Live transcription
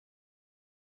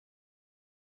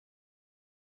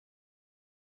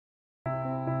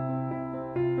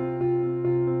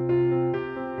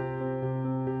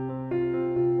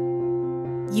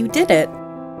You did it.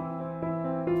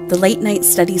 The late night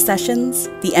study sessions,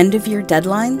 the end of year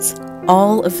deadlines,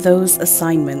 all of those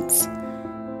assignments.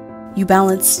 You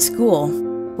balanced school,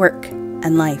 work,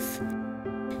 and life.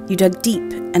 You dug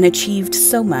deep and achieved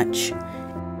so much.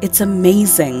 It's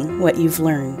amazing what you've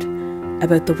learned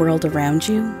about the world around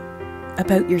you,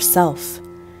 about yourself.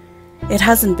 It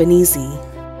hasn't been easy,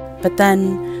 but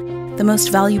then the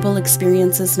most valuable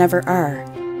experiences never are.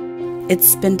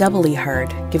 It's been doubly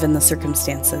hard given the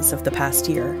circumstances of the past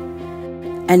year.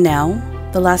 And now,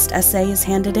 the last essay is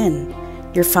handed in.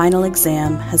 Your final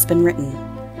exam has been written.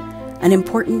 An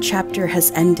important chapter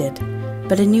has ended,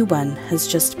 but a new one has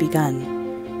just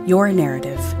begun. Your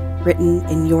narrative, written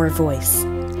in your voice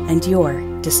and your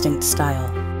distinct style.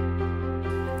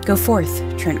 Go forth,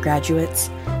 Trent graduates.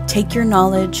 Take your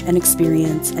knowledge and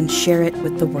experience and share it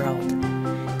with the world.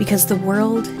 Because the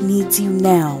world needs you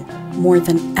now more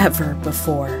than ever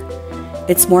before.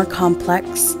 It's more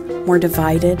complex, more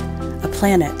divided, a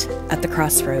planet at the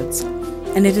crossroads.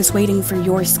 And it is waiting for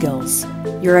your skills,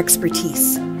 your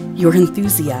expertise, your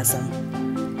enthusiasm.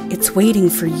 It's waiting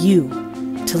for you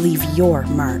to leave your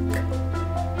mark.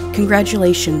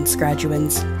 Congratulations,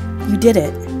 graduates. You did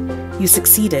it. You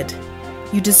succeeded.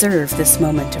 You deserve this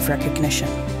moment of recognition.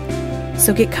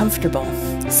 So get comfortable,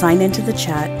 sign into the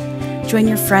chat, join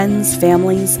your friends,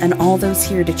 families, and all those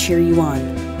here to cheer you on.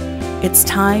 It's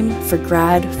time for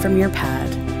Grad from your pad.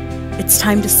 It's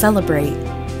time to celebrate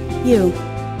you.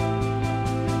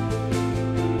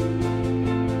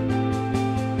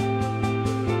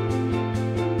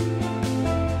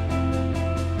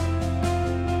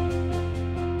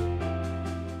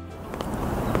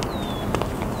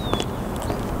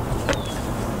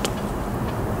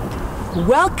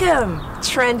 Welcome,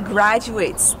 Trent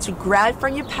graduates, to Grad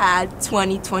from your pad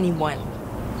 2021.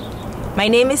 My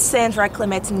name is Sandra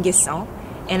Clementine-Guesson,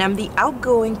 and I'm the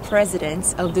outgoing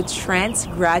president of the Trent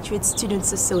Graduate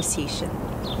Students Association.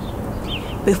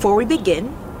 Before we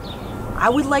begin, I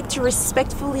would like to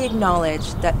respectfully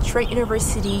acknowledge that Trent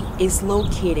University is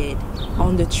located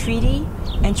on the treaty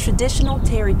and traditional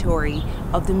territory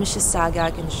of the Mississauga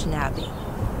and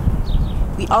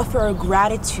Anishinaabe. We offer our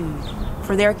gratitude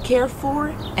for their care for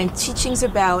and teachings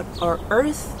about our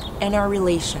earth and our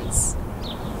relations.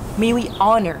 May we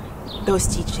honor those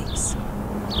teachings.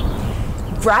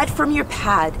 Grad from your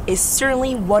pad is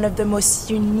certainly one of the most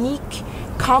unique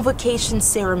convocation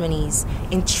ceremonies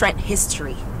in Trent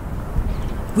history.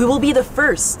 We will be the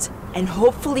first, and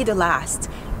hopefully the last,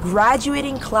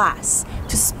 graduating class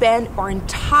to spend our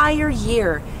entire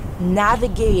year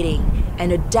navigating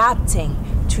and adapting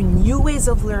to new ways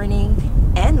of learning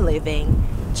and living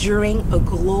during a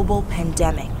global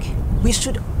pandemic. We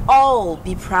should all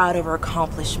be proud of our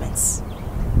accomplishments.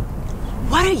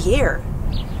 What a year!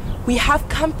 We have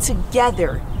come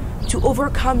together to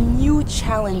overcome new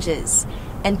challenges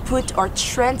and put our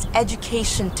Trent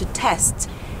education to test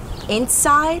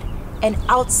inside and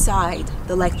outside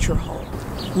the lecture hall.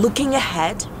 Looking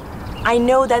ahead, I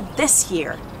know that this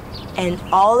year and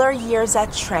all our years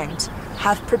at Trent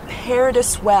have prepared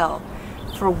us well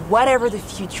for whatever the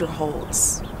future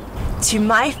holds. To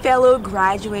my fellow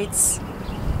graduates,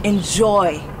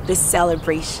 enjoy this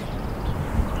celebration.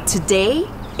 Today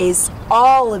is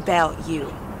all about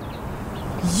you.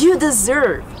 You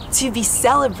deserve to be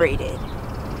celebrated,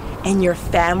 and your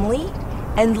family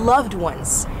and loved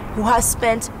ones who have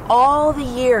spent all the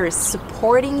years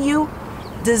supporting you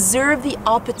deserve the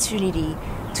opportunity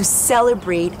to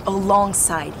celebrate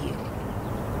alongside you.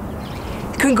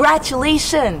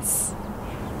 Congratulations!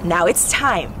 Now it's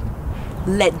time.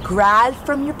 Let Grad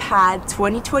from your pad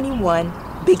 2021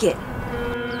 begin.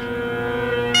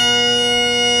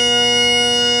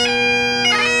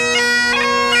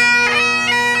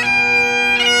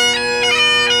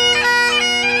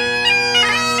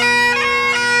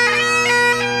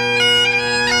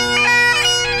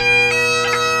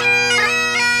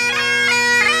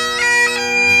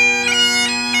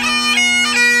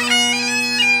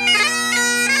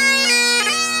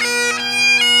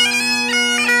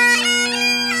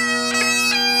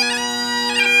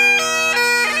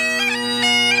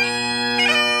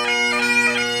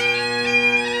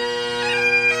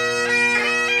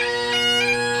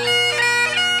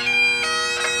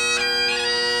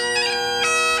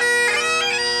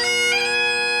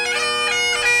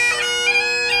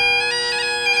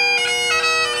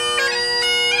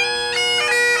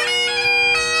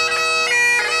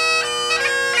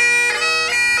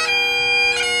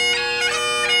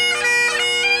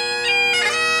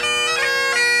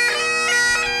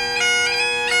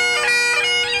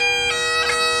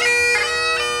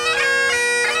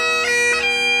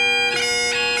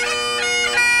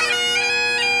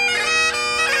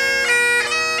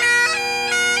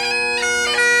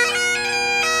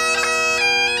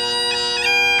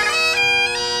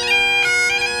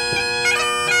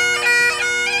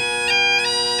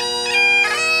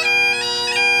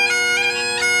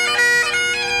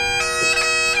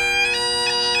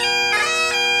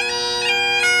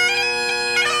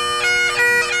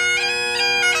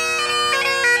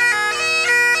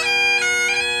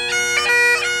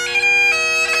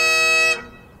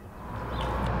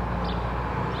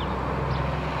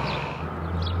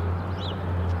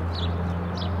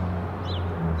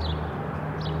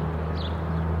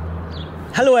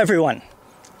 Hello everyone.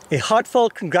 A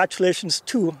heartfelt congratulations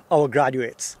to our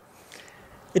graduates.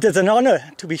 It is an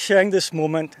honor to be sharing this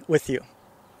moment with you.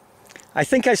 I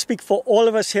think I speak for all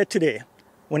of us here today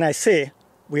when I say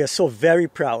we are so very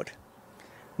proud.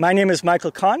 My name is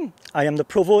Michael Khan. I am the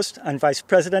Provost and Vice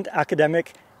President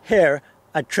Academic here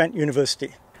at Trent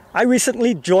University. I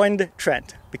recently joined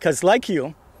Trent because, like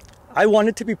you, I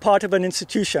wanted to be part of an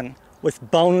institution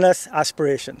with boundless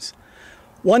aspirations.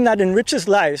 One that enriches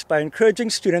lives by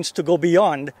encouraging students to go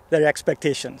beyond their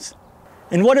expectations.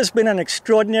 In what has been an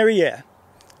extraordinary year,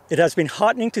 it has been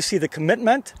heartening to see the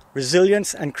commitment,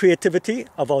 resilience, and creativity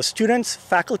of our students,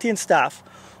 faculty, and staff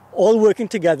all working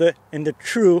together in the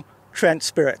true Trent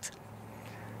spirit.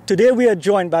 Today we are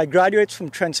joined by graduates from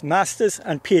Trent's Master's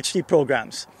and PhD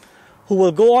programs who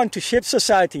will go on to shape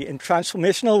society in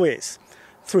transformational ways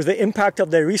through the impact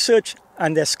of their research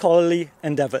and their scholarly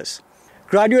endeavors.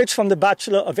 Graduates from the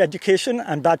Bachelor of Education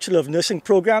and Bachelor of Nursing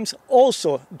programs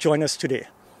also join us today.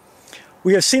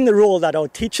 We have seen the role that our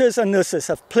teachers and nurses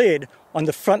have played on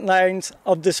the front lines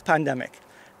of this pandemic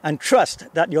and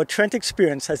trust that your Trent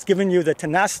experience has given you the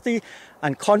tenacity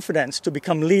and confidence to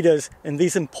become leaders in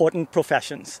these important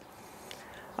professions.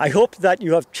 I hope that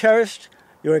you have cherished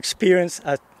your experience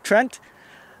at Trent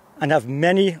and have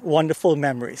many wonderful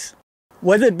memories.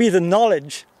 Whether it be the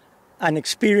knowledge and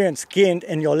experience gained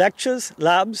in your lectures,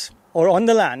 labs, or on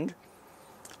the land,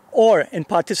 or in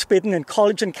participating in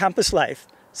college and campus life,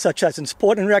 such as in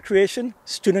sport and recreation,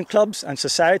 student clubs and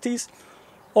societies,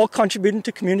 or contributing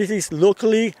to communities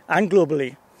locally and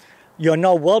globally, you are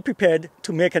now well prepared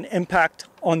to make an impact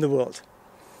on the world.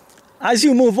 As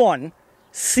you move on,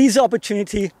 seize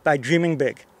opportunity by dreaming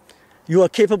big. You are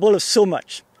capable of so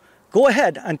much. Go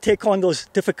ahead and take on those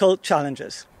difficult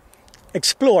challenges.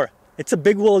 Explore. It's a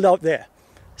big world out there.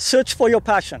 Search for your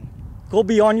passion. Go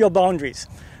beyond your boundaries.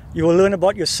 You will learn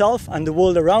about yourself and the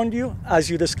world around you as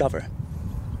you discover.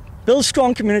 Build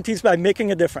strong communities by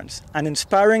making a difference and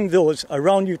inspiring those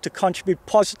around you to contribute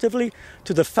positively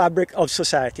to the fabric of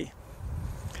society.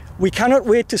 We cannot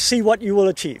wait to see what you will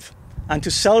achieve and to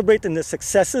celebrate in the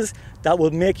successes that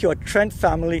will make your Trent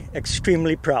family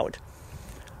extremely proud.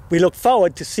 We look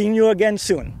forward to seeing you again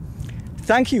soon.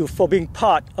 Thank you for being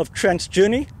part of Trent's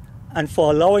journey and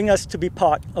for allowing us to be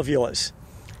part of yours.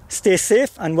 Stay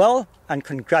safe and well, and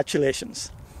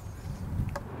congratulations.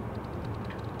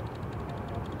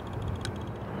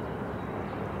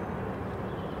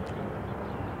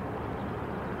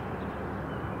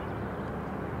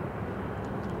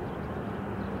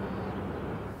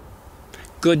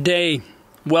 Good day.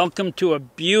 Welcome to a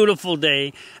beautiful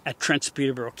day at Trent's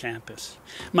Peterborough campus.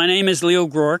 My name is Leo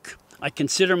Groark. I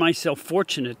consider myself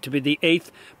fortunate to be the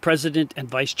 8th President and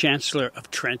Vice Chancellor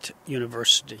of Trent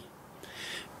University.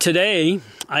 Today,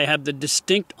 I have the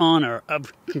distinct honor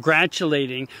of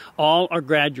congratulating all our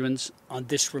graduates on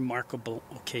this remarkable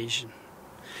occasion.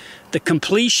 The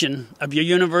completion of your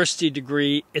university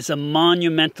degree is a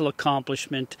monumental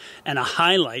accomplishment and a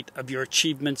highlight of your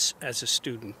achievements as a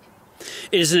student.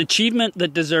 It is an achievement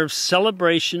that deserves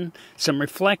celebration, some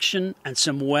reflection, and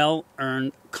some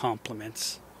well-earned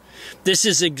compliments. This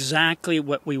is exactly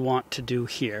what we want to do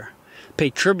here.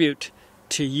 Pay tribute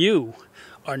to you,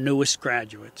 our newest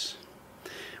graduates.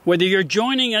 Whether you're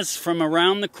joining us from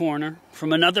around the corner,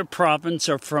 from another province,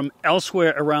 or from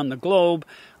elsewhere around the globe,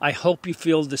 I hope you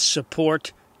feel the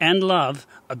support and love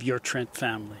of your Trent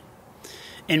family.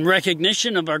 In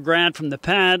recognition of our grad from the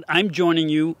pad, I'm joining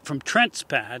you from Trent's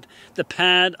pad, the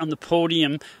pad on the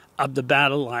podium of the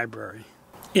Battle Library.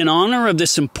 In honor of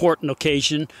this important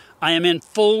occasion, I am in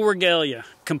full regalia,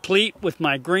 complete with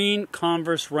my green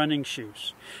Converse running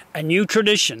shoes, a new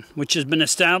tradition which has been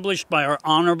established by our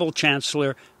Honorable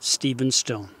Chancellor, Stephen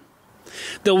Stone.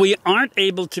 Though we aren't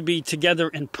able to be together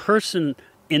in person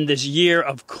in this year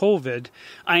of COVID,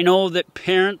 I know that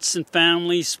parents and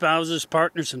families, spouses,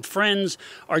 partners, and friends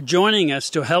are joining us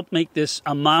to help make this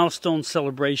a milestone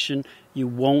celebration you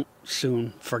won't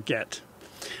soon forget.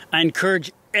 I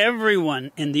encourage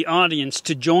everyone in the audience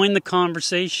to join the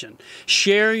conversation.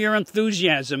 Share your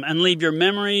enthusiasm and leave your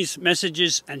memories,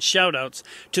 messages, and shout-outs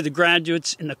to the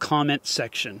graduates in the comment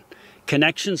section.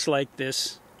 Connections like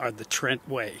this are the Trent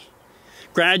way.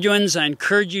 Graduates, I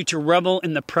encourage you to revel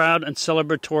in the proud and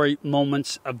celebratory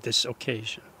moments of this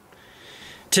occasion.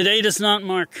 Today does not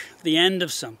mark the end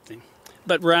of something,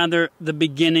 but rather the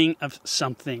beginning of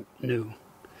something new.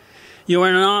 You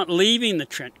are not leaving the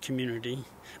Trent community,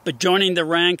 but joining the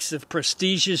ranks of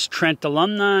prestigious Trent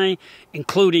alumni,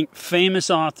 including famous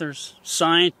authors,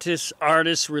 scientists,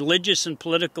 artists, religious and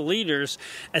political leaders,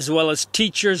 as well as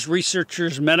teachers,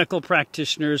 researchers, medical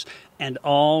practitioners, and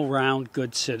all-round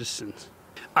good citizens.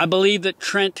 I believe that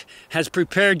Trent has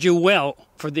prepared you well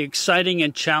for the exciting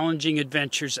and challenging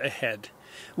adventures ahead.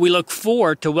 We look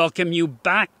forward to welcome you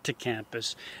back to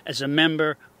campus as a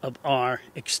member of our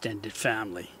extended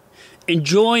family.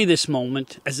 Enjoy this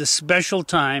moment as a special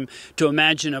time to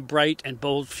imagine a bright and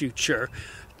bold future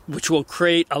which will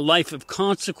create a life of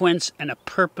consequence and a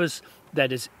purpose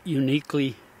that is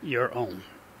uniquely your own.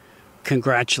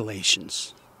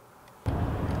 Congratulations.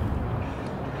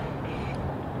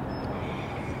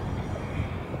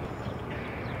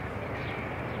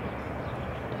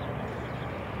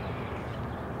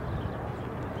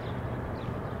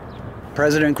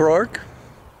 President Rourke,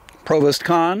 Provost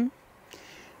Kahn,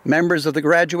 members of the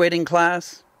graduating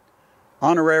class,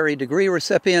 honorary degree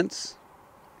recipients,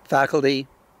 faculty,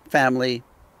 family,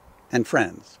 and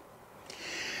friends.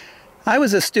 I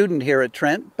was a student here at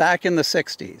Trent back in the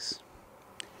 60s.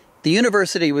 The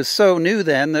university was so new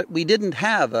then that we didn't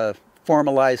have a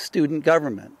formalized student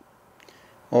government,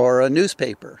 or a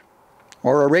newspaper,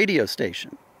 or a radio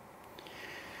station.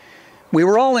 We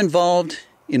were all involved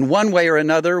in one way or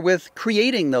another with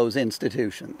creating those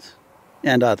institutions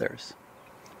and others.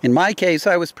 In my case,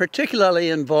 I was particularly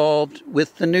involved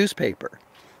with the newspaper,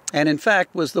 and in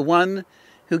fact was the one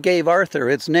who gave Arthur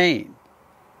its name.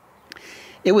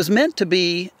 It was meant to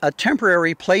be a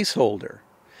temporary placeholder,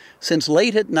 since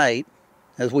late at night,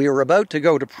 as we were about to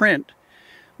go to print,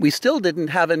 we still didn't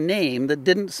have a name that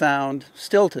didn't sound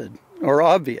stilted or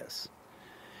obvious.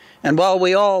 And while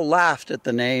we all laughed at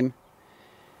the name,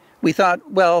 we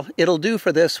thought, well, it'll do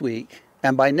for this week,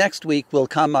 and by next week we'll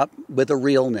come up with a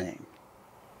real name.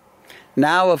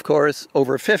 Now, of course,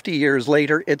 over 50 years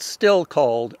later, it's still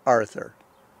called Arthur,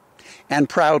 and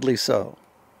proudly so.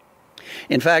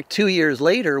 In fact, 2 years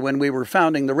later, when we were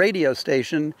founding the radio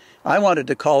station, I wanted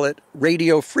to call it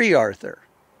Radio Free Arthur,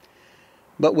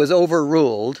 but was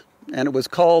overruled, and it was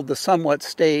called the somewhat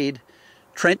staid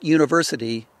Trent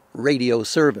University Radio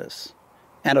Service,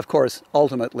 and of course,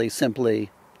 ultimately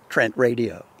simply Trent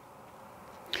Radio.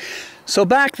 So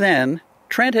back then,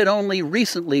 Trent had only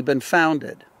recently been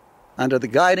founded under the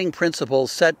guiding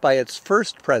principles set by its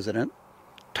first president,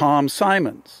 Tom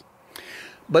Simons.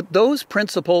 But those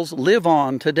principles live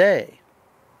on today.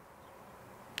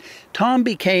 Tom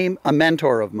became a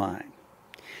mentor of mine.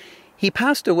 He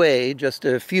passed away just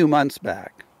a few months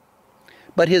back,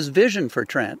 but his vision for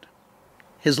Trent,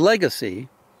 his legacy,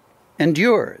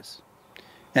 endures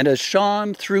and has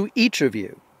shone through each of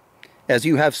you as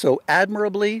you have so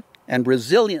admirably and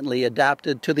resiliently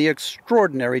adapted to the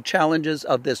extraordinary challenges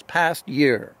of this past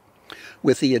year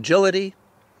with the agility,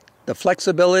 the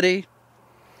flexibility,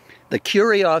 the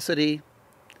curiosity,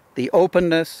 the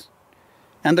openness,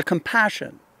 and the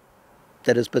compassion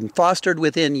that has been fostered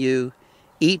within you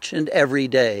each and every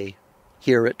day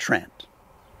here at Trent.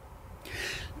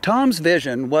 Tom's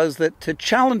vision was that to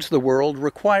challenge the world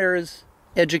requires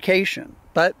education,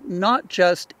 but not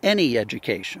just any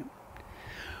education.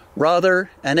 Rather,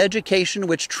 an education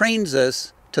which trains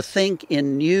us to think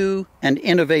in new and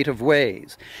innovative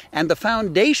ways. And the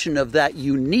foundation of that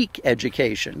unique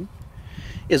education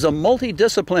is a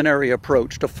multidisciplinary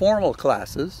approach to formal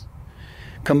classes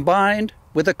combined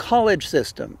with a college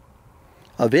system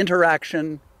of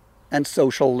interaction and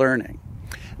social learning.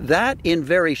 That, in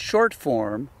very short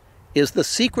form, is the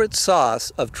secret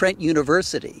sauce of Trent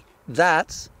University.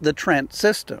 That's the Trent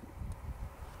system.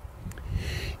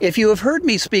 If you have heard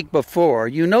me speak before,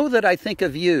 you know that I think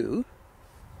of you,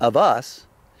 of us,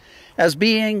 as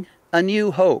being a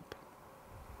new hope.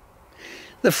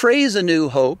 The phrase "a new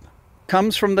hope"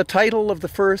 comes from the title of the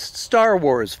first Star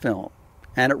Wars film,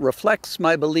 and it reflects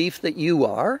my belief that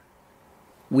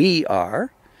we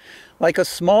are, like a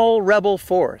small rebel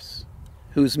force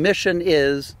whose mission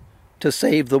is to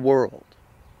save the world.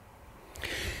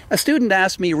 A student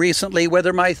asked me recently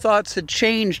whether my thoughts had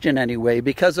changed in any way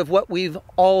because of what we've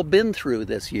all been through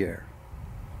this year.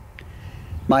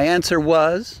 My answer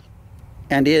was,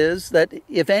 and is, that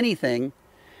if anything,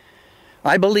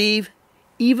 I believe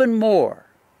even more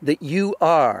that you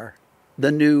are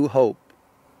the new hope.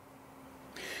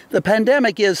 The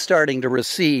pandemic is starting to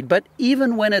recede, but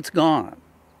even when it's gone,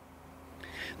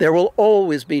 there will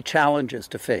always be challenges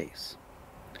to face.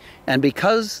 And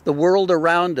because the world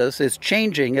around us is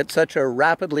changing at such a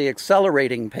rapidly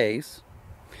accelerating pace,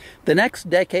 the next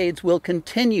decades will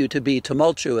continue to be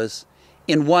tumultuous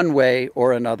in one way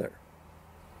or another.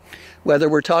 Whether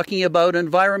we're talking about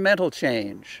environmental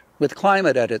change with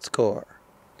climate at its core,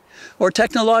 or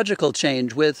technological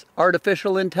change with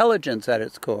artificial intelligence at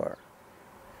its core,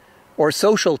 or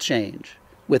social change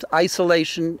with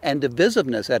isolation and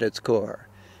divisiveness at its core,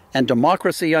 and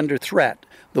democracy under threat,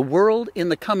 the world in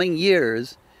the coming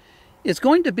years is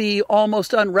going to be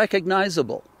almost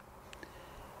unrecognizable.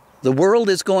 The world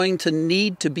is going to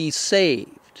need to be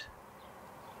saved,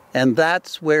 and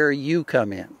that's where you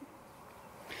come in.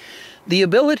 The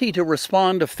ability to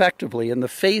respond effectively in the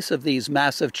face of these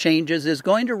massive changes is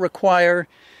going to require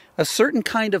a certain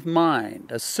kind of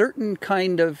mind, a certain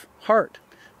kind of heart,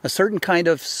 a certain kind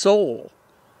of soul,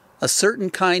 a certain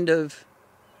kind of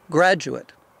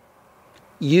graduate.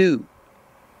 You.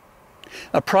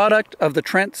 A product of the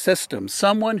Trent system,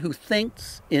 someone who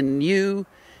thinks in new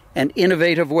and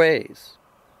innovative ways.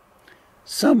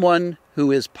 Someone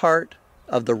who is part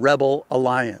of the Rebel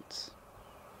Alliance.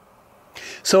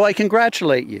 So I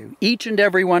congratulate you, each and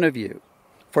every one of you,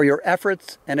 for your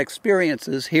efforts and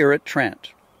experiences here at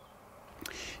Trent.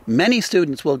 Many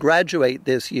students will graduate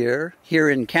this year here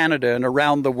in Canada and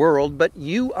around the world, but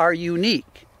you are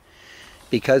unique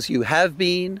because you have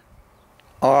been,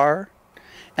 are,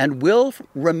 and will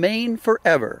remain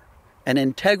forever an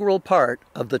integral part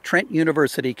of the Trent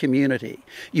University community.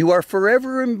 You are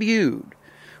forever imbued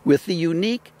with the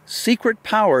unique secret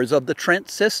powers of the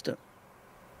Trent system.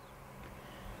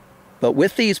 But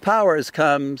with these powers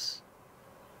comes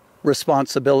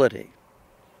responsibility.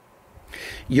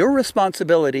 Your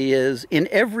responsibility is in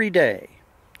every day,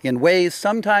 in ways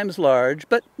sometimes large,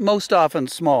 but most often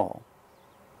small.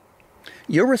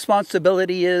 Your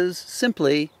responsibility is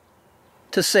simply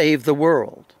to save the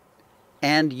world,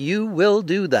 and you will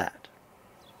do that.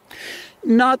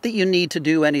 Not that you need to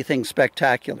do anything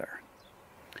spectacular,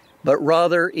 but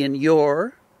rather in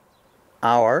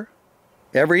our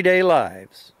everyday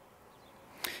lives,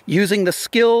 using the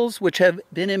skills which have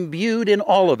been imbued in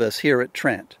all of us here at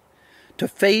Trent to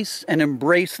face and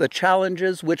embrace the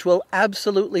challenges which will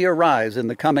absolutely arise in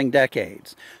the coming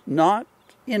decades, not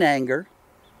in anger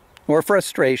or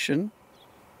frustration,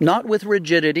 not with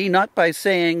rigidity, not by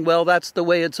saying, well, that's the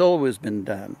way it's always been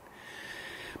done,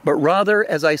 but rather,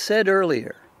 as I said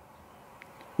earlier,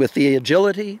 with the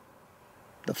agility,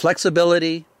 the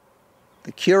flexibility,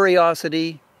 the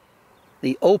curiosity,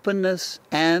 the openness,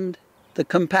 and the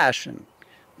compassion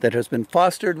that has been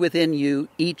fostered within you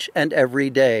each and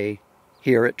every day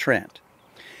here at Trent.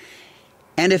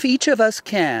 And if each of us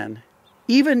can,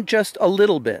 even just a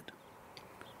little bit,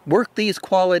 work these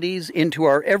qualities into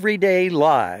our everyday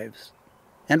lives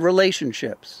and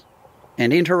relationships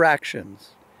and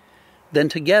interactions, then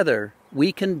together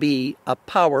we can be a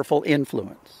powerful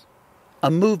influence, a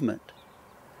movement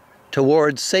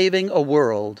towards saving a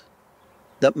world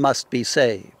that must be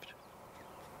saved.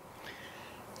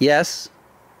 Yes,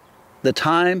 the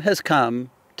time has come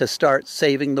to start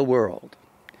saving the world.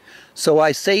 So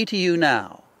I say to you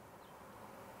now,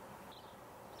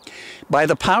 by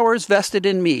the powers vested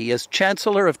in me as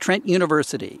Chancellor of Trent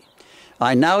University,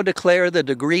 I now declare the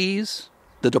degrees,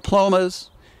 the diplomas,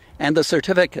 and the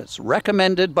certificates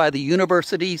recommended by the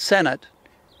University Senate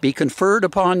be conferred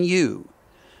upon you,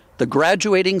 the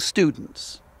graduating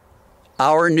students,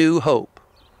 our new hope.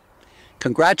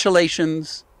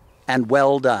 Congratulations and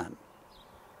well done.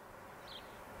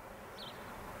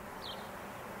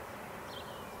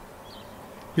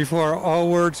 Before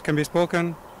all words can be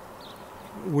spoken,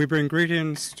 we bring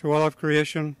greetings to all of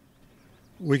creation.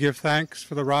 We give thanks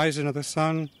for the rising of the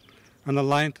sun and the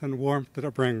light and warmth that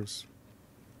it brings.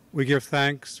 We give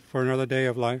thanks for another day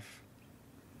of life.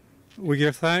 We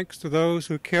give thanks to those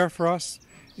who care for us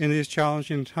in these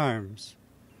challenging times.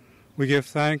 We give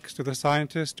thanks to the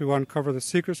scientists who uncover the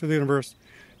secrets of the universe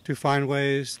to find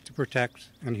ways to protect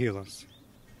and heal us.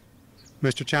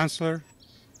 Mr. Chancellor,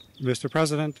 Mr.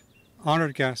 President,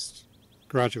 honored guests,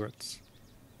 graduates.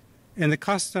 In the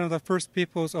custom of the first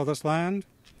peoples of this land,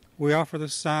 we offer the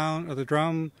sound of the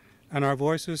drum and our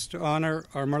voices to honor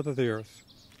our Mother the Earth.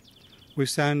 We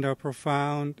send our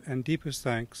profound and deepest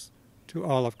thanks to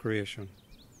all of creation.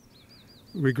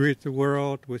 We greet the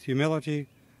world with humility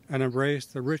and embrace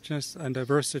the richness and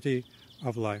diversity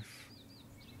of life.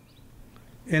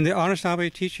 In the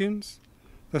Anishinaabe teachings,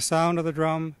 the sound of the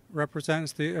drum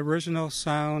represents the original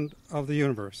sound of the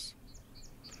universe.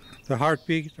 The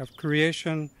heartbeat of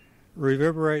creation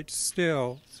reverberates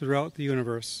still throughout the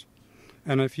universe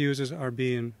and infuses our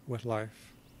being with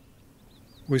life.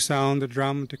 We sound the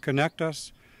drum to connect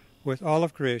us with all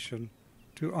of creation,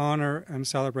 to honor and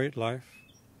celebrate life,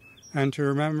 and to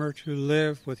remember to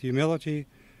live with humility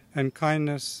and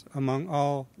kindness among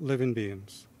all living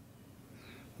beings.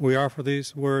 We offer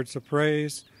these words of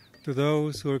praise to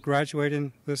those who are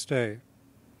graduating this day.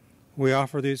 We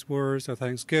offer these words of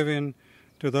thanksgiving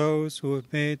to those who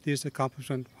have made these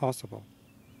accomplishments possible.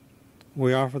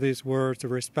 We offer these words of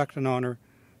respect and honor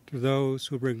to those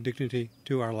who bring dignity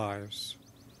to our lives.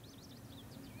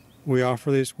 We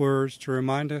offer these words to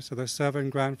remind us of the 7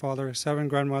 grandfather, 7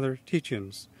 grandmother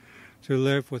teachings to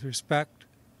live with respect,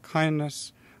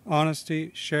 kindness,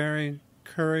 honesty, sharing,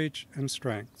 courage, and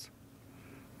strength.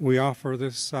 We offer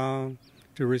this song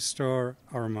to restore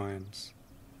our minds.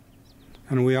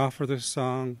 And we offer this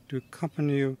song to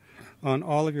accompany you on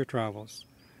all of your travels.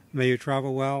 May you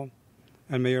travel well,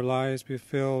 and may your lives be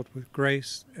filled with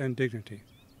grace and dignity.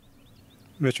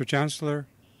 Mr. Chancellor,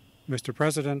 Mr.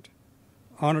 President,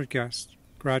 honored guests,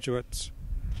 graduates,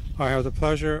 I have the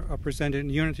pleasure of presenting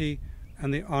Unity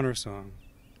and the Honor Song.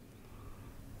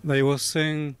 They will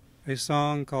sing a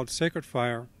song called Sacred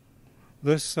Fire.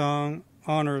 This song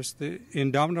honors the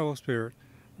indomitable spirit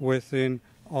within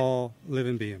all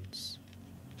living beings.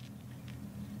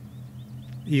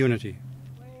 Unity.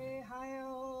 Way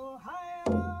hi-yo,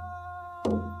 hi-yo.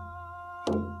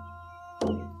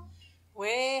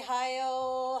 Way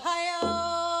hi-yo, hi-yo.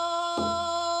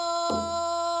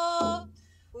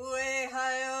 Way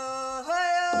hi-yo,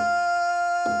 hi-yo.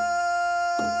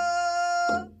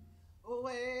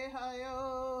 Way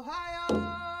hi-yo, hi-yo.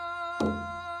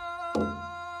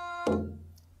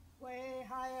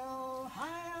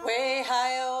 Way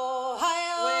hi-yo,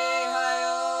 hi-yo. Way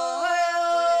hi-yo, hi-yo.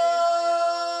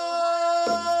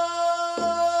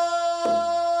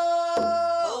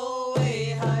 Oh,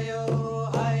 way hi-yo,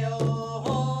 hi-yo.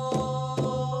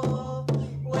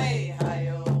 Way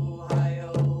hi-yo,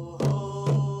 hi-yo.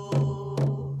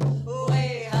 Way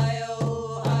hi-yo,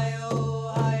 hi-yo,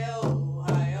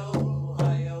 hi-yo,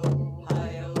 hi-yo, hi-yo, hi-yo,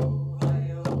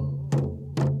 hi-yo.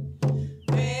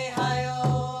 Way hi-yo,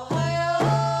 hi-yo.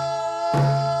 Way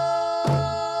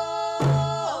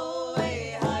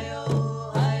hi-yo,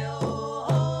 hi-yo.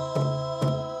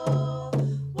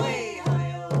 Way hi-yo,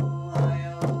 hi-yo.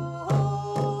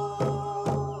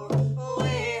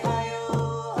 Way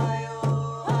hi-yo, hi-yo,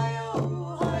 hi-yo,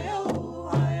 hi-yo,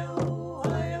 hi-yo,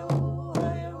 hi-yo,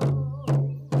 hi-yo.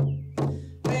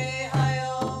 Way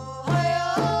hi-yo, hi-yo.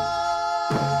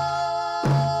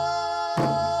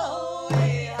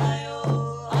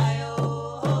 Way hi-yo, hi-yo.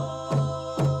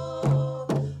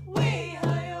 Way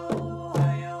hi-yo,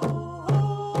 hi-yo.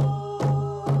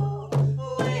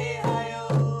 Way hi-yo,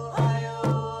 hi-yo,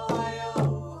 hi-yo, hi-yo,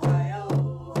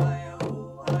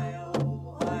 hi-yo, hi-yo,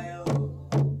 hi-yo.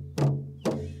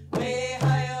 Way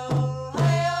hi-yo,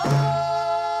 hi-yo.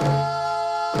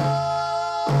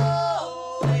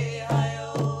 Way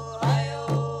hi-yo,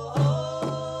 hi-yo.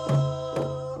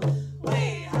 Way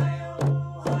hi-yo,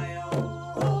 hi-yo.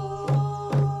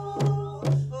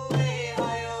 Way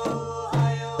hi-yo,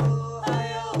 hi-yo, hi-yo,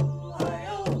 hi-yo,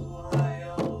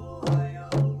 hi-yo, hi-yo,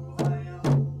 hi-yo.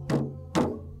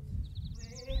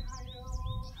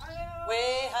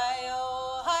 Way hi-yo,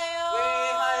 hi-yo. Way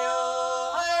hi-yo,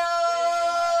 hi-yo.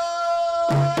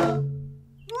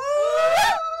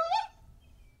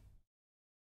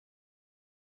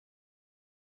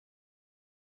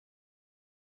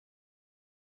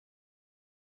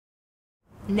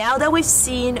 Now that we've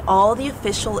seen all the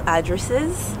official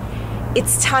addresses,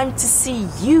 it's time to see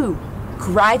you,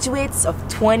 graduates of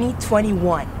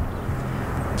 2021.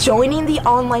 Joining the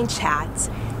online chat,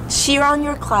 cheer on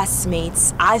your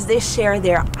classmates as they share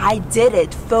their I did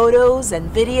it photos and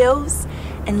videos,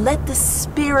 and let the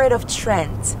spirit of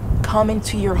Trent come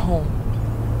into your home.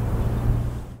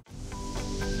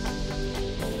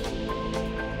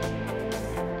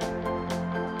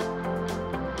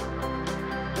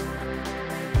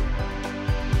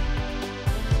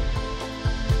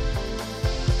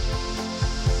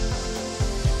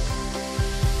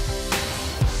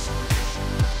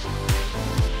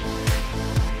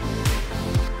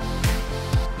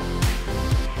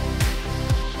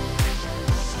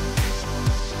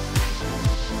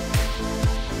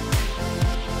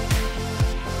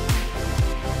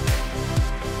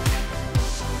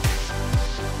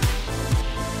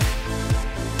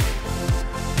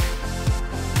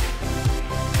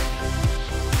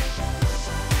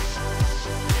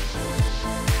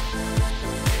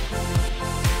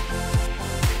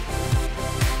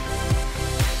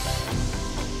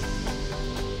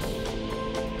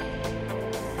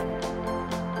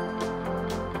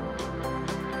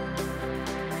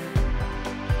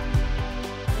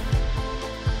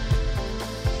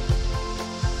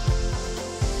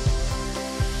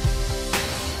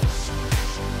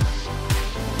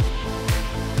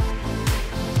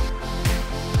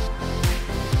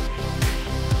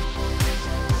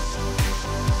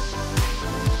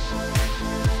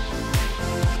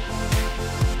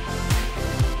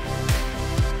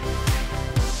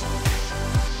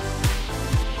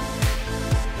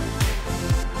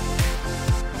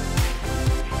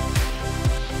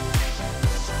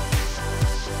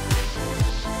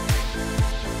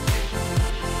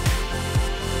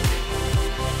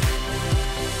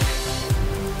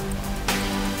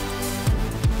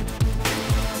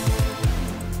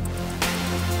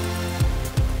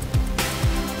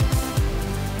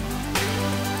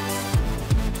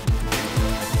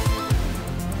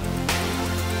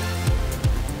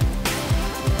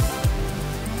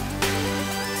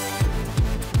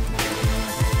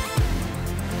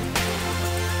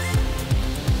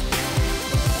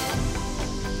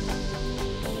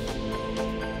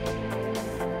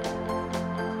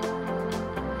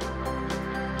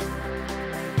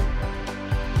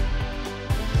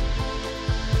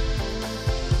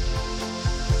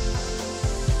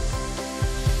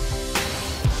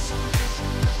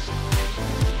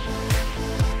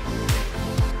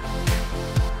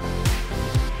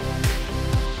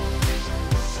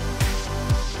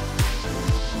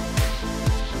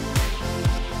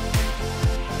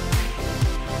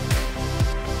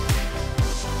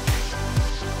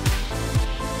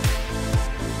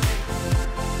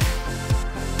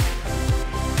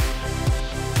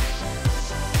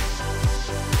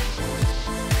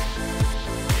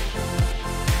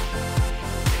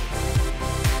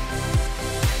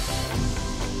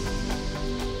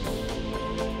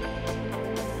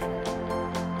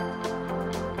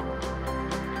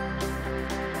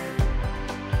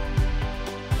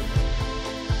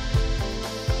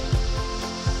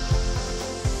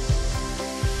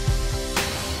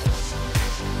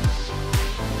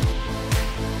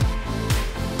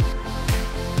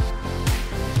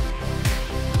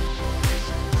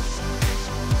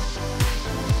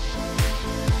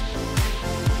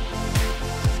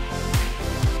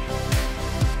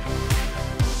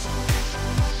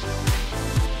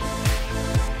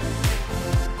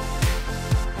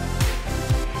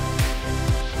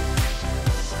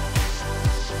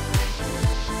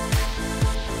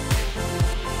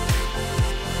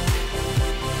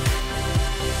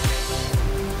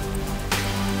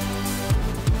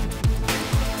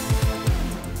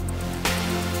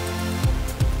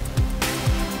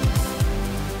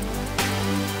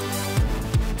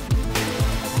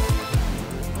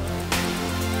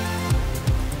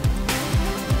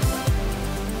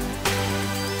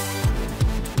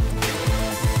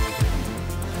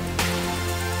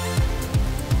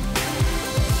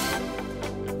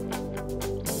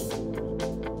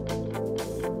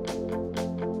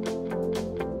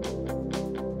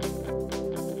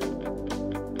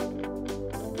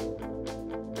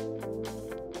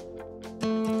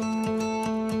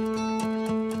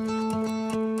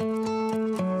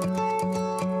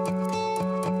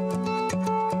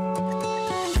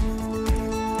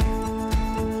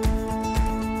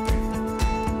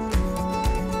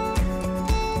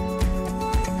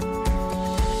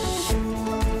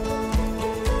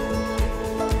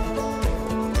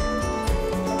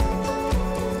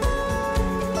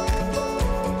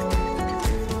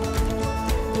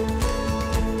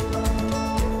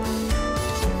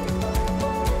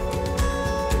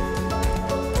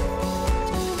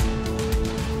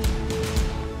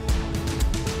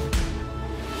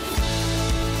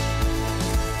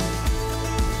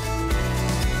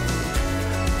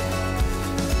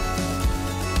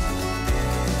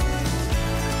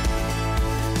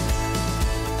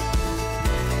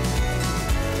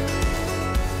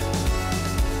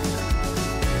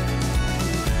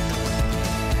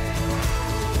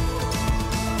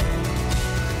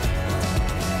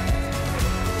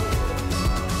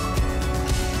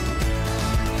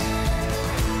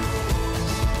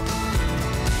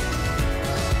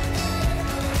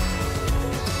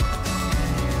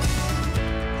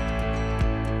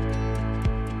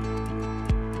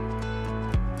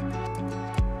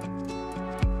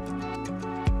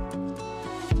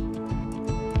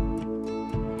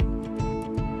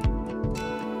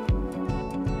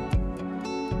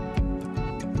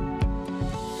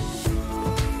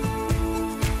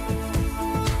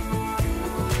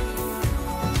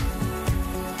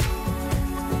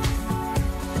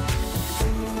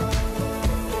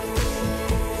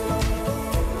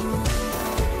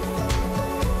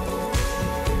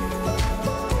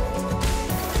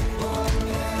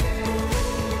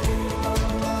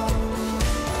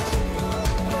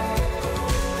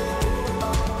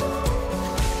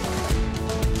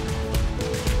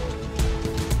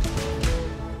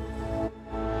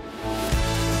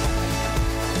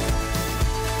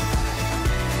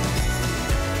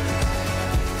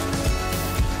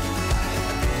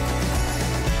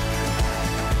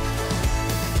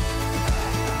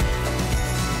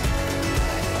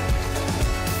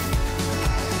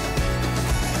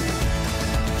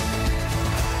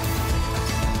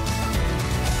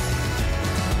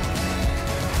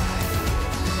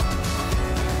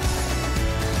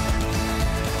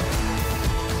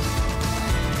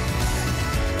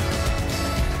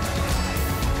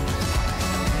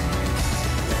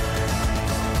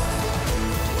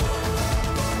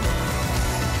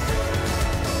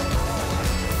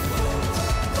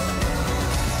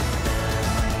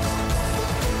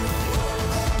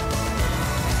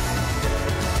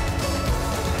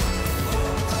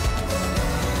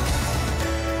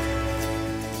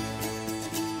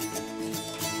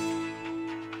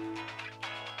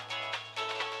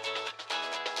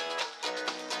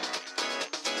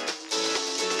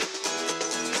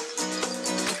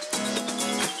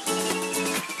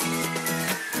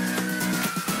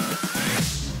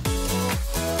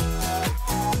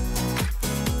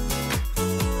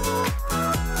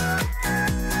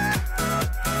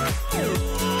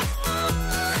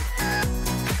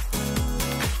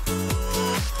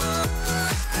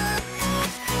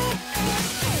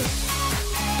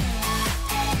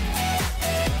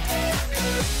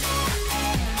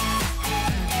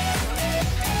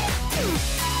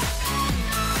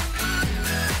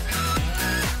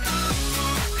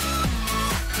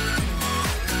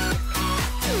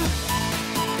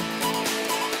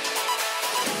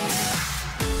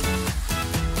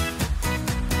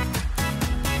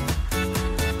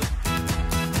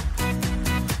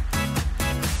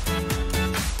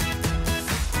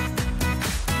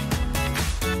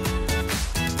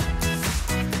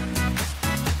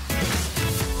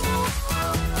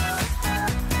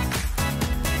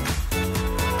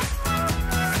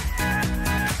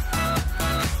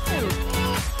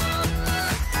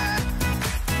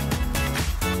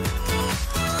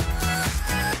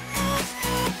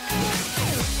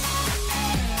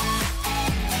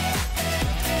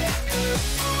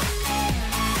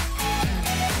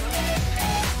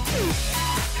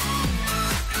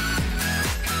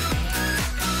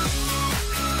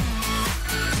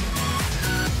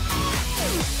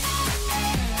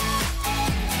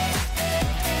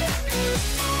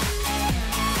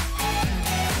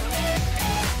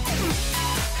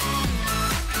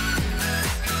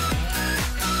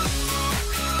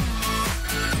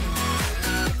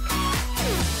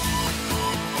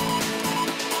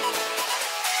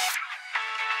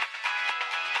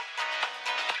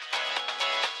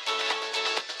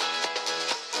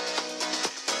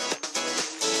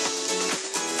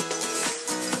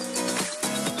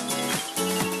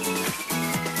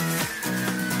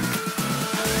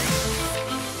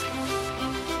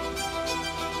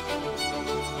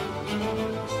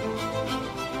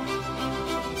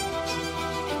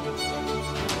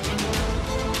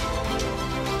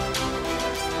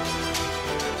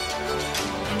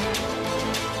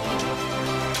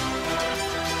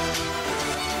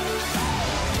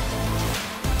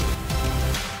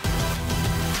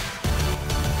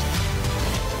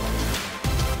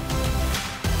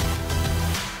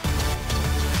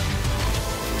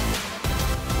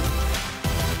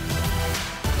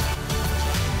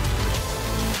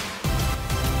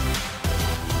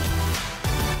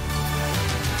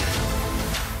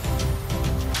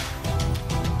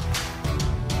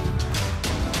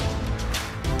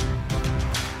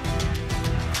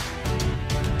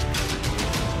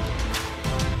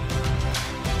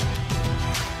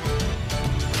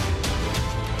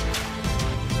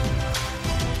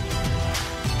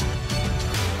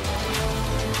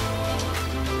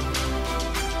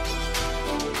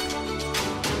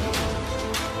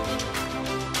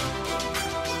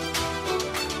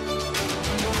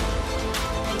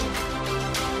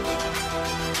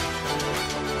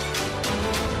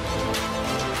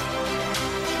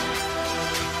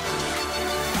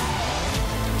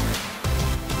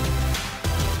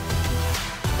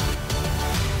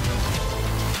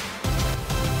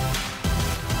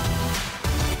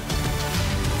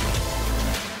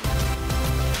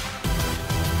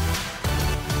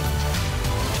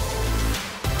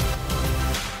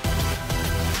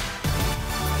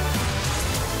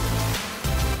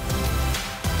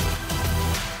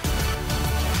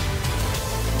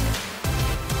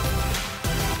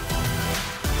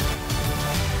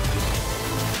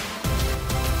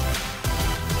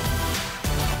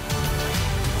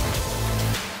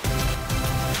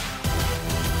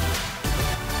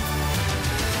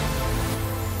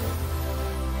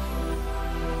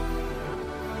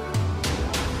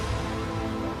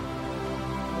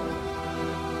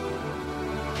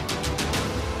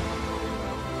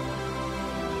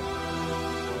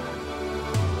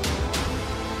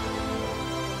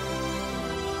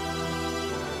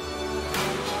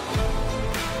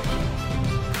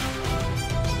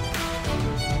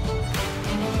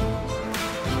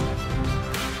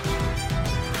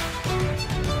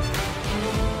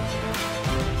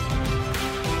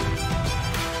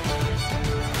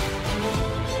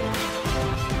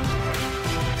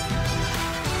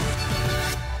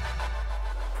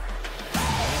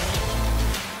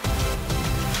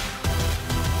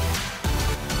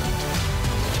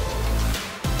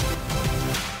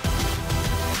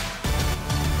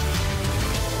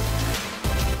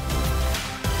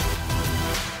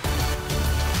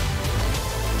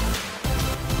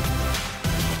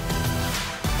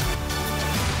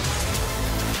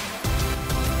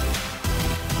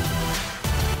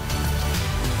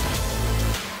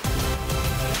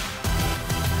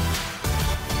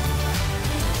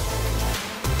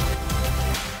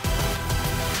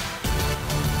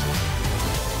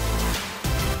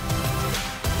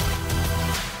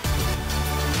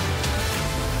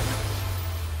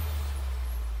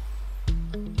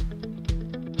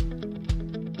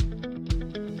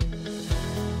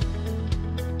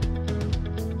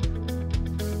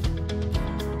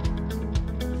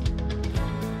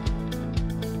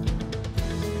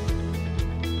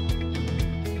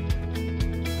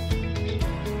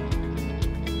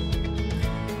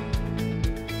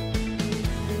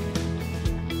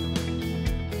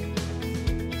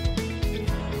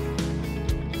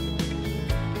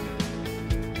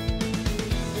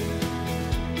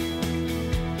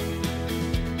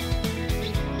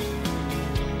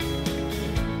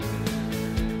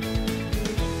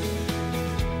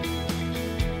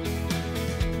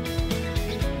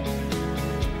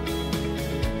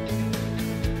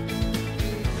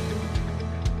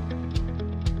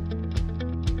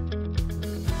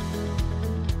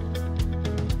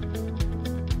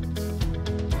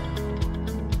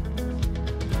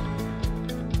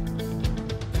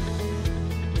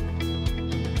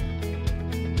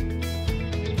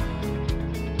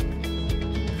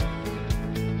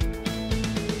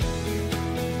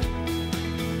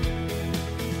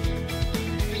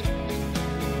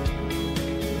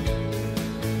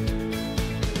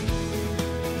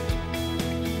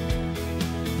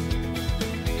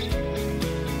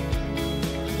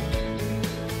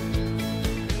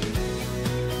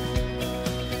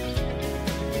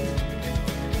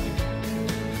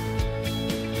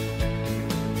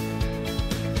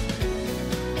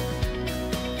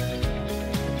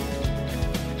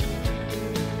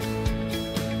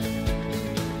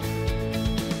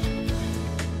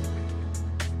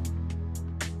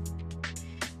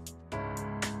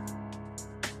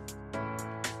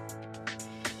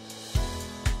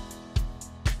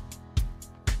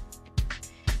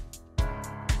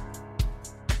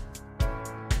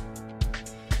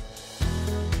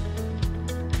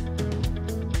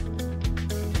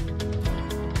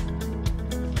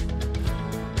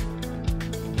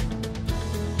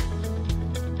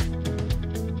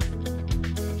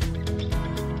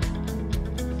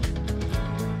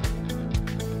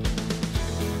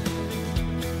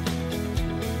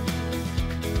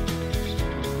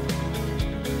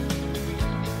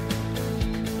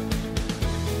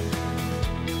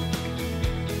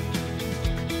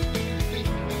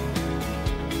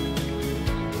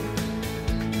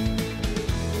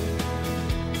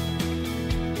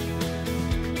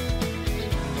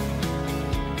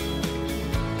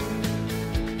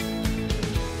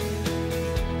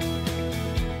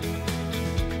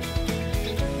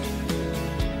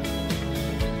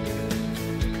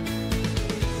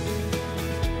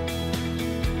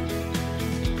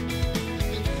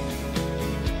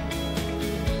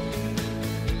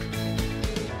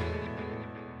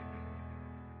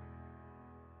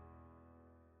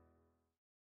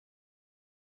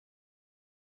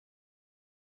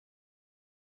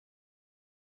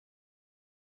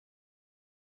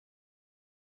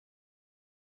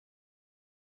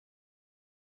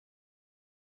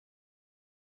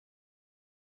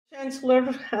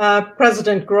 Chancellor,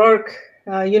 President Groark,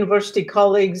 university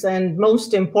colleagues, and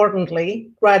most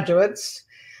importantly, graduates,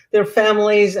 their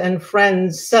families and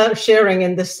friends sharing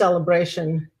in this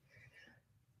celebration.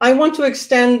 I want to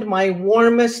extend my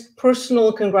warmest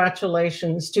personal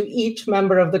congratulations to each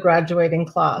member of the graduating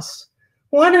class.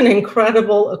 What an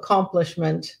incredible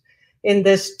accomplishment in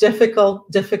this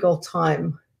difficult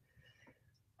time.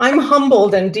 I'm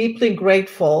humbled and deeply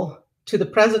grateful to the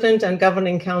President and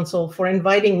Governing Council for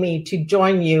inviting me to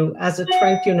join you as a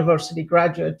Trent University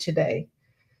graduate today.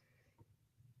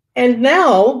 And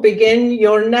now begin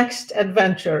your next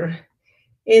adventure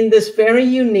in this very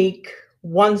unique,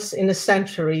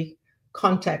 once-in-a-century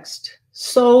context.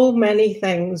 So many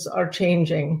things are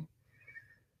changing.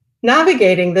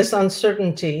 Navigating this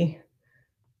uncertainty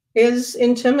is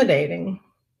intimidating,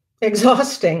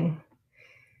 exhausting.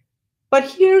 But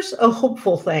here's a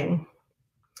hopeful thing.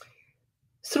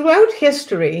 Throughout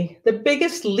history, the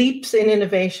biggest leaps in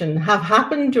innovation have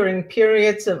happened during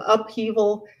periods of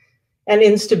upheaval and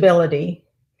instability.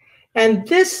 And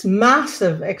this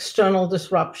massive external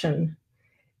disruption,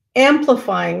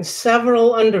 amplifying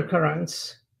several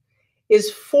undercurrents,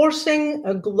 is forcing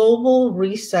a global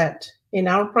reset in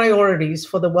our priorities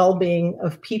for the well-being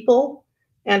of people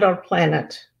and our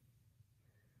planet.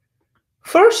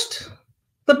 First,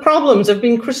 the problems have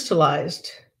been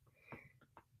crystallized.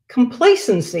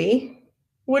 Complacency,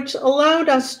 which allowed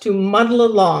us to muddle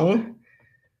along,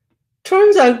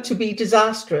 turns out to be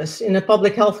disastrous in a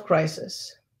public health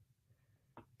crisis.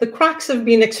 The cracks have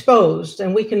been exposed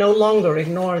and we can no longer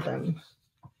ignore them.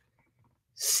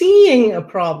 Seeing a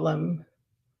problem,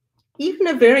 even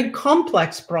a very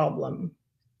complex problem,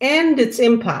 and its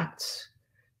impacts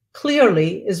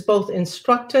clearly is both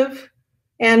instructive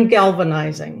and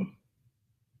galvanizing.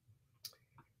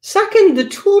 Second, the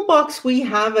toolbox we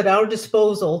have at our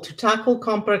disposal to tackle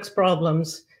complex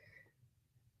problems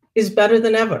is better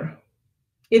than ever.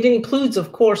 It includes,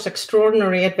 of course,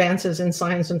 extraordinary advances in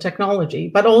science and technology,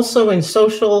 but also in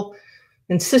social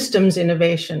and systems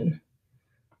innovation.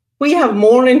 We have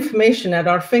more information at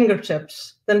our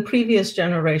fingertips than previous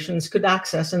generations could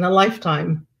access in a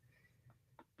lifetime.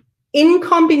 In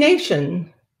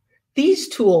combination, these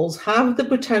tools have the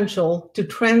potential to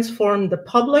transform the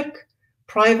public,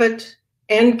 private,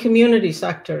 and community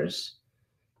sectors,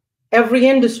 every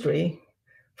industry,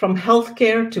 from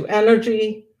healthcare to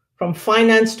energy, from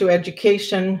finance to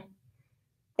education,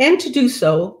 and to do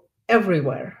so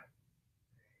everywhere.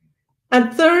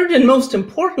 And third, and most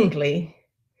importantly,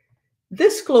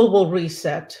 this global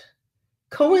reset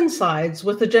coincides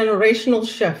with a generational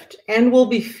shift and will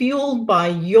be fueled by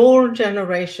your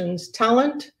generation's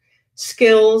talent,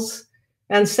 skills,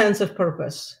 and sense of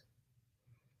purpose.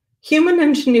 Human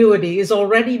ingenuity is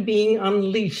already being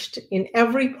unleashed in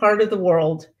every part of the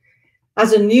world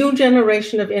as a new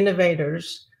generation of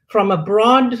innovators from a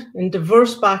broad and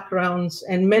diverse backgrounds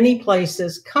and many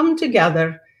places come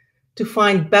together to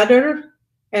find better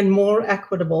and more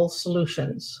equitable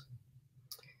solutions.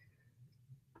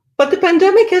 But the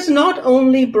pandemic has not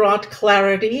only brought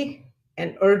clarity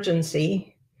and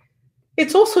urgency,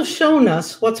 it's also shown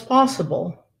us what's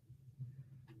possible.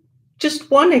 Just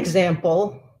one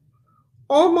example,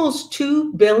 almost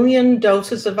 2 billion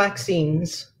doses of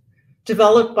vaccines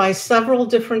developed by several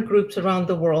different groups around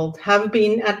the world have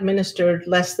been administered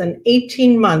less than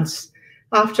 18 months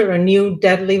after a new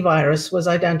deadly virus was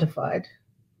identified.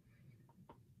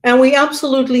 And we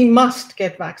absolutely must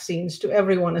get vaccines to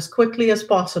everyone as quickly as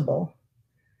possible.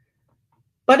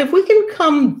 But if we can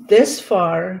come this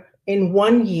far in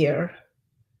 1 year,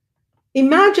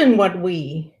 imagine what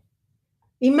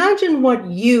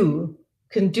you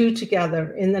can do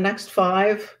together in the next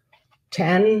 5,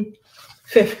 10,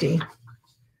 50.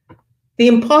 The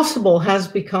impossible has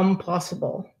become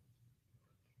possible.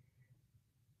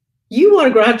 You are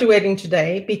graduating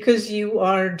today because you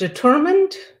are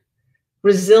determined,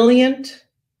 resilient,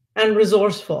 and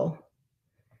resourceful.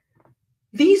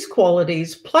 These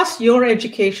qualities, plus your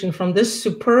education from this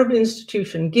superb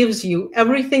institution, gives you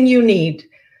everything you need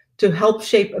to help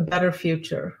shape a better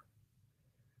future.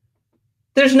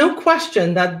 There's no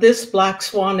question that this Black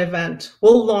Swan event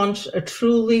will launch a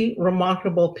truly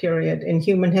remarkable period in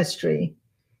human history.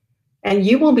 And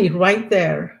you will be right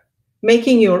there,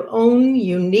 making your own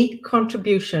unique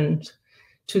contributions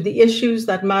to the issues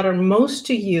that matter most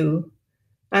to you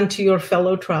and to your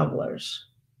fellow travelers.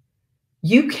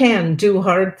 You can do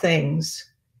hard things,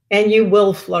 and you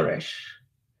will flourish.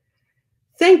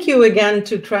 Thank you again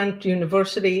to Trent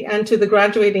University and to the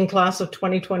graduating class of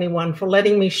 2021 for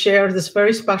letting me share this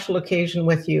very special occasion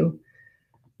with you.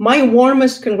 My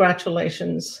warmest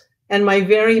congratulations and my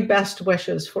very best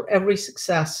wishes for every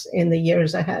success in the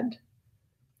years ahead.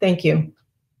 Thank you.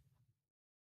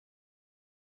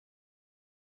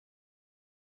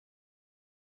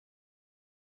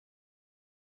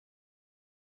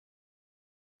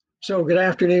 So good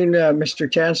afternoon,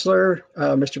 Mr. Chancellor,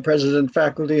 Mr. President,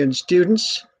 faculty, and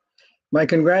students. My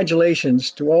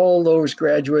congratulations to all those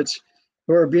graduates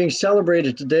who are being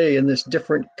celebrated today in this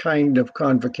different kind of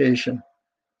convocation.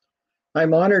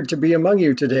 I'm honored to be among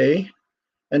you today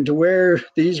and to wear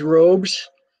these robes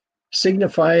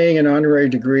signifying an honorary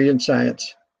degree in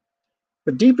science.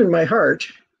 But deep in my heart,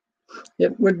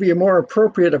 it would be more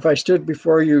appropriate if I stood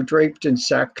before you draped in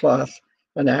sackcloth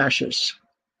and ashes.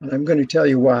 And I'm going to tell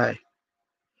you why.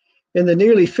 In the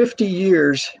nearly 50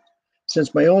 years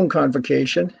since my own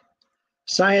convocation,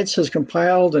 science has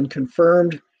compiled and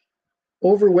confirmed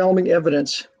overwhelming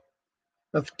evidence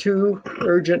of two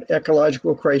urgent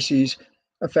ecological crises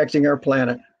affecting our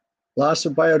planet: loss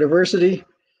of biodiversity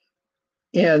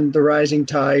and the rising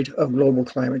tide of global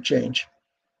climate change.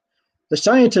 The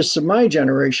scientists of my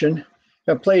generation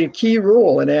have played a key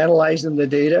role in analyzing the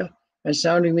data and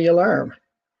sounding the alarm.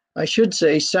 I should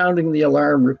say sounding the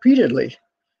alarm repeatedly,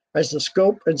 as the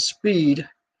scope and speed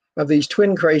of these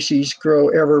twin crises grow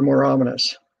ever more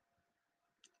ominous.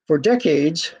 For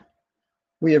decades,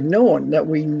 we have known that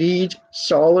we need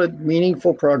solid,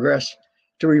 meaningful progress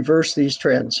to reverse these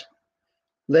trends,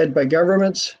 led by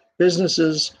governments,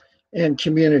 businesses, and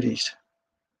communities.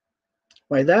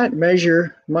 By that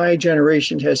measure, my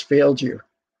generation has failed you,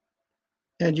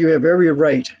 and you have every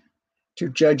right to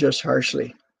judge us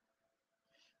harshly.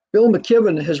 Bill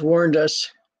McKibben has warned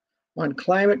us on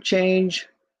climate change,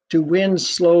 to win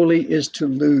slowly is to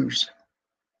lose.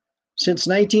 Since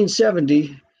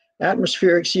 1970,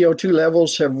 atmospheric CO2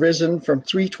 levels have risen from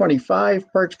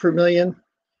 325 parts per million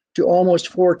to almost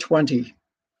 420,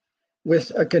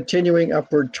 with a continuing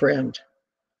upward trend.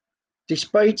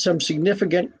 Despite some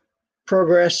significant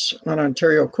progress on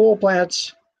Ontario coal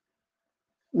plants,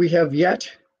 we have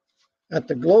yet, at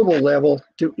the global level,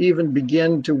 to even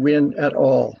begin to win at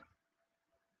all.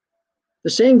 The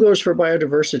same goes for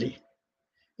biodiversity.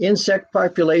 Insect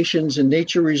populations in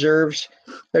nature reserves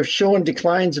have shown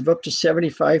declines of up to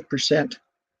 75%.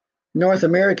 North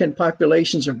American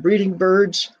populations of breeding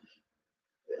birds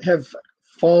have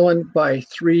fallen by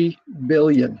 3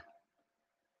 billion.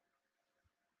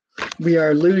 We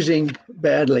are losing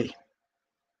badly.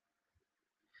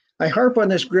 I harp on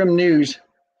this grim news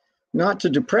not to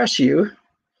depress you,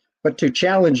 but to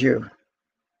challenge you.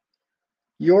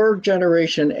 Your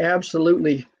generation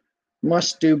absolutely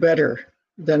must do better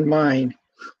than mine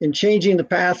in changing the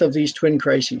path of these twin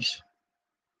crises.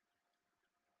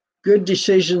 Good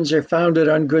decisions are founded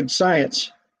on good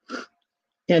science.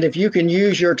 And if you can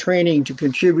use your training to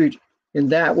contribute in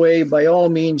that way, by all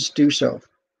means do so.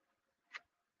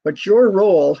 But your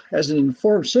role as an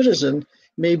informed citizen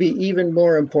may be even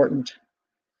more important.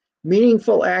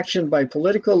 Meaningful action by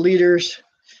political leaders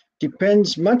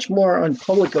depends much more on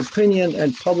public opinion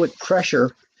and public pressure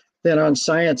than on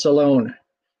science alone.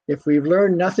 If we've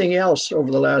learned nothing else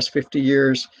over the last 50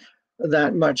 years,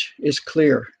 that much is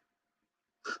clear.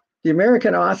 The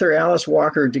American author Alice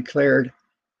Walker declared,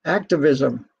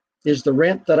 "Activism is the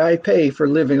rent that I pay for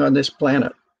living on this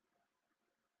planet."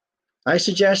 I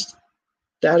suggest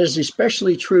that is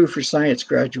especially true for science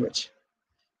graduates.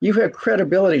 You have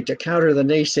credibility to counter the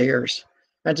naysayers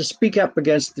and to speak up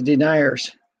against the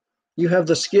deniers. You have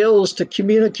the skills to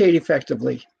communicate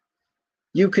effectively.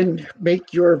 You can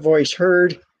make your voice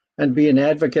heard and be an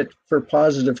advocate for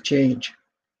positive change.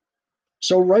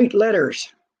 So write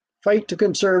letters, fight to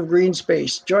conserve green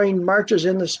space, join marches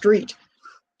in the street,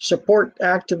 support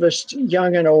activists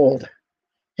young and old,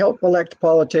 help elect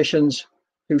politicians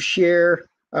who share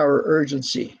our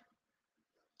urgency.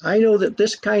 I know that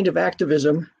this kind of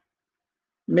activism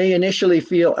may initially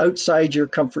feel outside your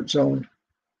comfort zone.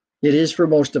 It is for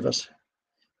most of us,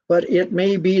 but it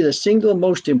may be the single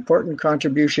most important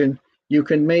contribution you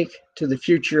can make to the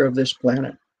future of this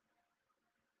planet.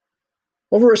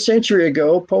 Over a century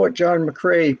ago, poet John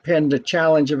McCrae penned a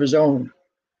challenge of his own.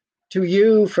 "To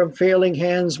you from failing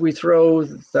hands we throw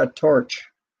the torch.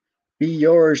 Be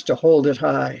yours to hold it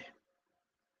high."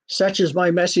 Such is my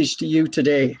message to you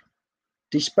today.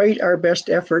 Despite our best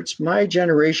efforts, my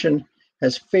generation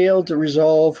has failed to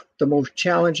resolve the most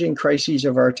challenging crises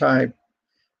of our time.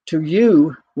 To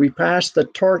you, we pass the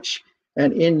torch,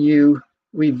 and in you,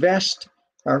 we vest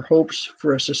our hopes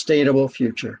for a sustainable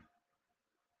future.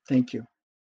 Thank you.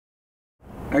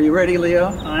 Are you ready, Leo?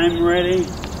 I'm ready.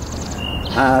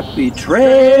 Happy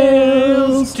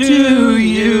trails to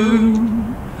you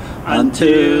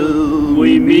until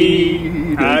we meet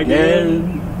meet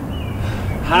again.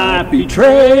 Happy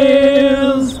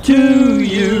trails to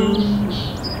you.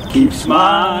 Keep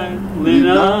smiling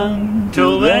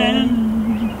until then.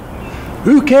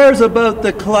 Who cares about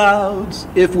the clouds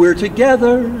if we're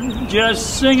together?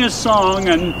 Just sing a song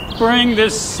and bring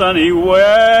this sunny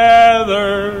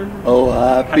weather. Oh,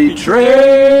 happy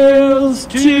trails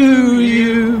to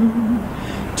you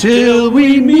till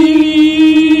we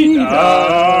meet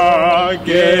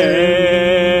again.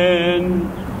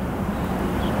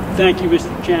 Thank you,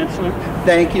 Mr. Chancellor.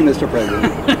 Thank you, Mr.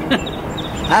 President.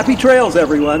 Happy trails,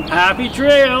 everyone. Happy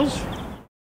trails.